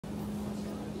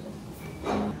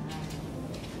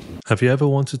Have you ever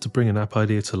wanted to bring an app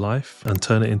idea to life and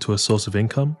turn it into a source of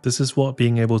income? This is what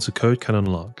being able to code can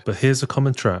unlock. But here's a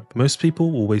common trap. Most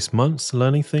people will waste months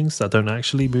learning things that don't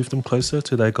actually move them closer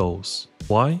to their goals.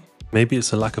 Why? Maybe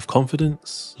it's a lack of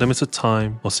confidence, limited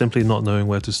time, or simply not knowing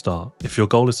where to start. If your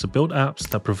goal is to build apps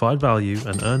that provide value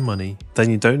and earn money, then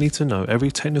you don't need to know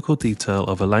every technical detail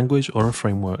of a language or a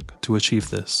framework to achieve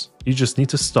this. You just need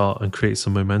to start and create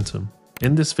some momentum.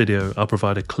 In this video, I'll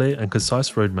provide a clear and concise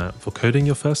roadmap for coding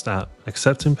your first app,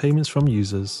 accepting payments from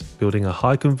users, building a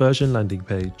high conversion landing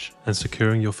page, and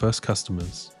securing your first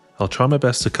customers. I'll try my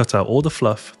best to cut out all the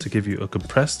fluff to give you a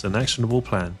compressed and actionable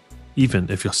plan, even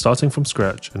if you're starting from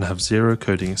scratch and have zero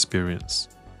coding experience.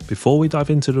 Before we dive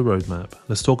into the roadmap,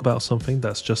 let's talk about something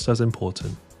that's just as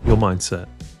important: your mindset.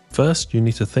 First, you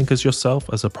need to think as yourself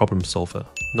as a problem solver,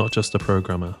 not just a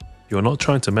programmer. You're not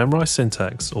trying to memorize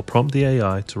syntax or prompt the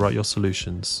AI to write your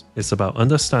solutions. It's about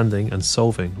understanding and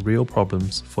solving real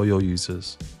problems for your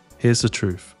users. Here's the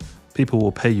truth. People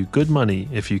will pay you good money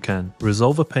if you can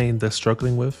resolve a pain they're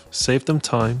struggling with, save them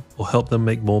time, or help them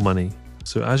make more money.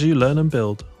 So as you learn and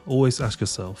build, always ask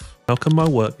yourself, how can my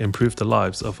work improve the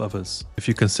lives of others? If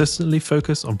you consistently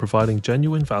focus on providing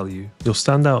genuine value, you'll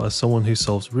stand out as someone who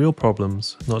solves real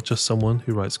problems, not just someone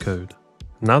who writes code.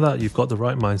 Now that you've got the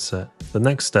right mindset, the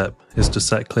next step is to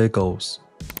set clear goals.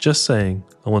 Just saying,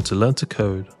 I want to learn to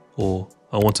code, or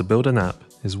I want to build an app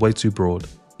is way too broad.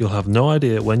 You'll have no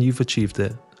idea when you've achieved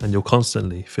it, and you'll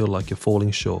constantly feel like you're falling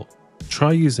short.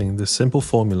 Try using this simple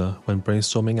formula when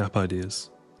brainstorming app ideas.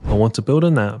 I want to build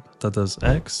an app that does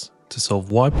X to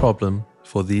solve Y problem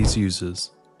for these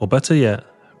users. Or better yet,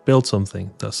 build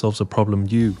something that solves a problem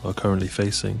you are currently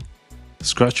facing.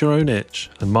 Scratch your own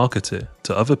itch and market it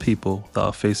to other people that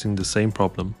are facing the same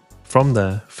problem. From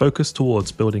there, focus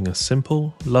towards building a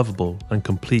simple, lovable, and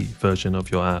complete version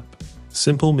of your app.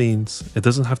 Simple means it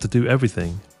doesn't have to do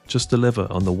everything, just deliver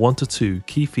on the 1 to 2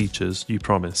 key features you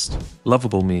promised.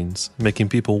 Lovable means making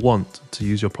people want to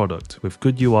use your product with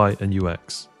good UI and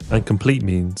UX. And complete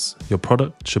means your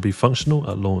product should be functional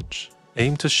at launch.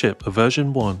 Aim to ship a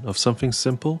version 1 of something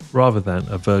simple rather than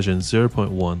a version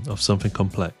 0.1 of something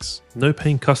complex. No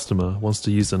paying customer wants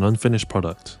to use an unfinished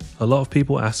product. A lot of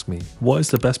people ask me, what is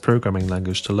the best programming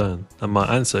language to learn? And my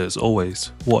answer is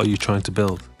always, what are you trying to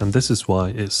build? And this is why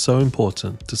it's so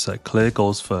important to set clear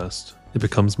goals first. It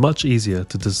becomes much easier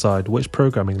to decide which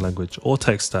programming language or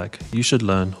tech stack you should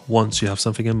learn once you have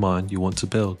something in mind you want to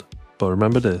build. But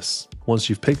remember this, once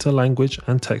you've picked a language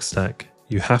and tech stack,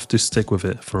 you have to stick with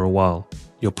it for a while.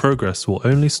 Your progress will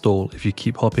only stall if you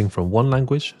keep hopping from one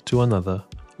language to another,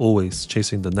 always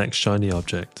chasing the next shiny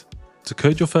object. To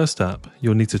code your first app,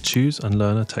 you'll need to choose and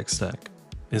learn a tech stack.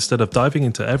 Instead of diving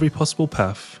into every possible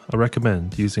path, I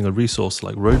recommend using a resource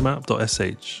like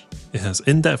roadmap.sh. It has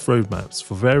in-depth roadmaps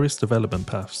for various development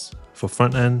paths, for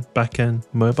front-end, back-end,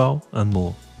 mobile, and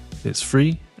more. It's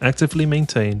free, actively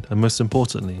maintained, and most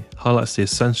importantly, highlights the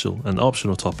essential and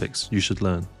optional topics you should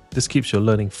learn. This keeps your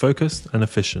learning focused and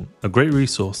efficient. A great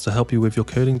resource to help you with your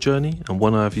coding journey, and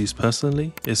one I have used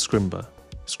personally, is Scrimba.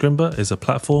 Scrimba is a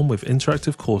platform with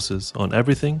interactive courses on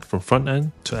everything from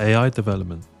front-end to AI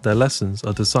development. Their lessons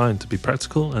are designed to be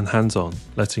practical and hands-on,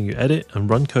 letting you edit and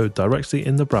run code directly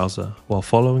in the browser while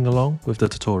following along with the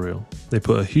tutorial. They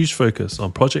put a huge focus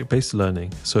on project-based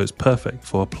learning, so it's perfect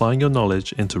for applying your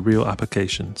knowledge into real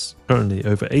applications. Currently,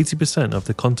 over 80% of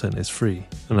the content is free,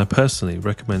 and I personally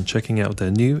recommend checking out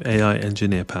their new AI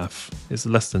engineer path. It's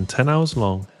less than 10 hours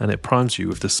long, and it primes you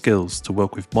with the skills to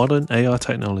work with modern AI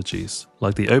technologies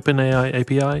like the OpenAI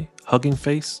API, Hugging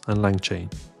Face, and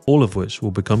LangChain. All of which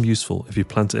will become useful if you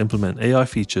plan to implement AI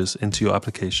features into your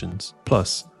applications.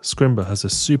 Plus, Scrimba has a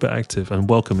super active and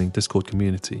welcoming Discord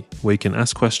community where you can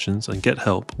ask questions and get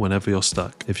help whenever you're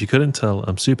stuck. If you couldn't tell,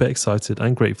 I'm super excited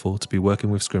and grateful to be working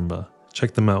with Scrimba.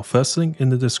 Check them out, first link in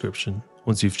the description.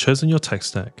 Once you've chosen your tech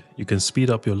stack, you can speed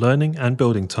up your learning and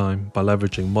building time by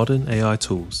leveraging modern AI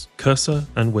tools, Cursor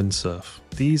and Windsurf.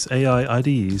 These AI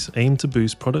IDEs aim to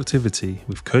boost productivity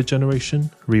with code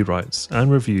generation, rewrites,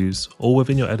 and reviews all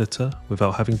within your editor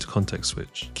without having to context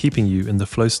switch, keeping you in the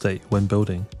flow state when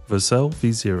building. Vercel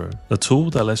V0, a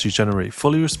tool that lets you generate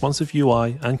fully responsive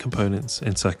UI and components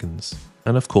in seconds.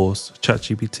 And of course,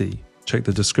 ChatGPT. Check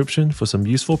the description for some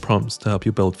useful prompts to help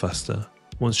you build faster.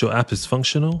 Once your app is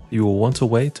functional, you will want a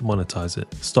way to monetize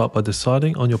it. Start by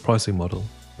deciding on your pricing model.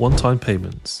 One-time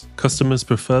payments. Customers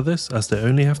prefer this as they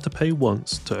only have to pay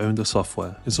once to own the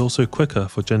software. It's also quicker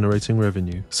for generating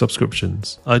revenue.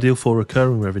 Subscriptions. Ideal for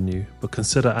recurring revenue, but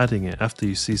consider adding it after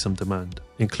you see some demand.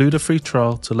 Include a free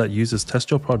trial to let users test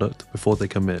your product before they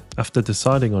commit. After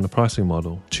deciding on a pricing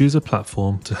model, choose a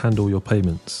platform to handle your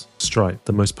payments. Stripe,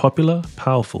 the most popular,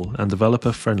 powerful, and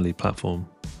developer-friendly platform.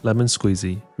 Lemon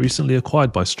Squeezy, recently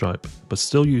acquired by Stripe, but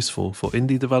still useful for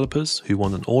indie developers who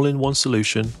want an all-in-one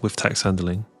solution with tax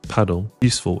handling. Paddle,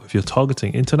 useful if you're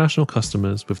targeting international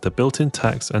customers with the built-in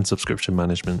tax and subscription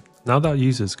management. Now that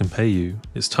users can pay you,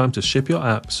 it's time to ship your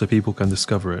app so people can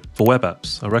discover it. For web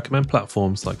apps, I recommend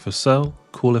platforms like Vercel,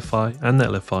 Coolify, and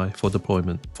Netlify for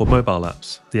deployment. For mobile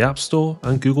apps, the App Store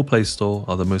and Google Play Store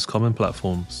are the most common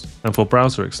platforms. And for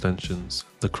browser extensions,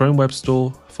 the Chrome Web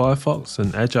Store, Firefox,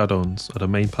 and Edge add-ons are the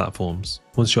main platforms.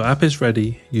 Once your app is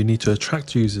ready, you need to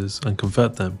attract users and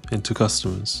convert them into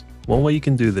customers. One way you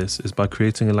can do this is by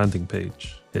creating a landing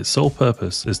page. Its sole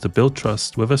purpose is to build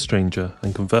trust with a stranger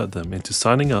and convert them into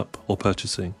signing up or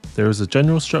purchasing. There is a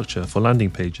general structure for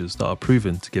landing pages that are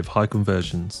proven to give high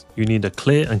conversions. You need a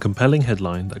clear and compelling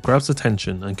headline that grabs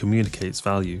attention and communicates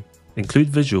value. Include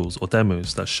visuals or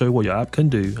demos that show what your app can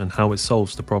do and how it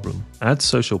solves the problem. Add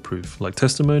social proof like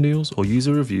testimonials or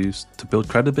user reviews to build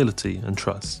credibility and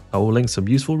trust. I will link some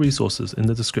useful resources in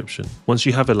the description. Once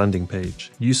you have a landing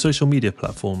page, use social media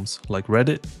platforms like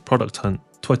Reddit, Product Hunt,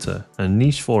 Twitter, and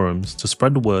niche forums to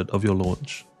spread the word of your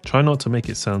launch. Try not to make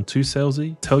it sound too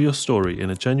salesy, tell your story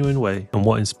in a genuine way and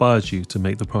what inspired you to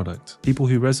make the product. People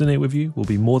who resonate with you will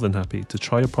be more than happy to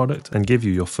try your product and give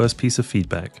you your first piece of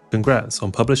feedback. Congrats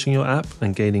on publishing your app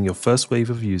and gaining your first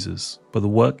wave of users. But the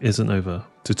work isn't over.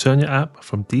 To turn your app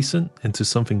from decent into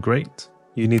something great,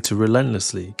 you need to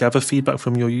relentlessly gather feedback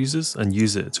from your users and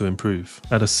use it to improve.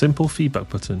 Add a simple feedback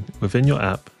button within your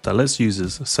app that lets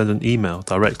users send an email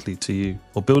directly to you,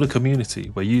 or build a community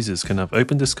where users can have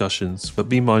open discussions, but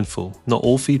be mindful, not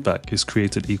all feedback is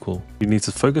created equal. You need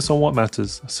to focus on what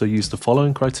matters, so use the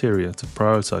following criteria to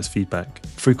prioritize feedback.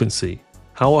 Frequency.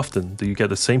 How often do you get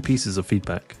the same pieces of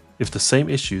feedback? If the same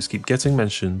issues keep getting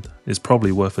mentioned, it's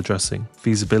probably worth addressing.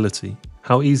 Feasibility.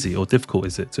 How easy or difficult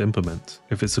is it to implement?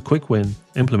 If it's a quick win,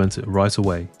 implement it right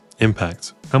away.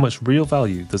 Impact. How much real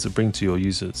value does it bring to your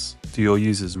users? Do your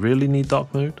users really need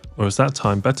dark mode? Or is that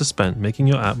time better spent making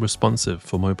your app responsive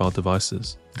for mobile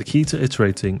devices? The key to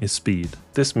iterating is speed.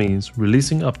 This means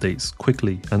releasing updates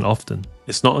quickly and often.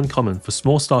 It's not uncommon for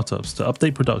small startups to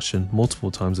update production multiple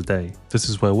times a day. This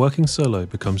is where working solo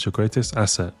becomes your greatest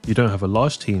asset. You don't have a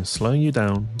large team slowing you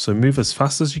down, so move as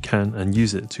fast as you can and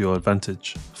use it to your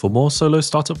advantage. For more solo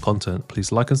startup content,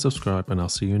 please like and subscribe, and I'll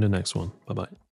see you in the next one. Bye bye.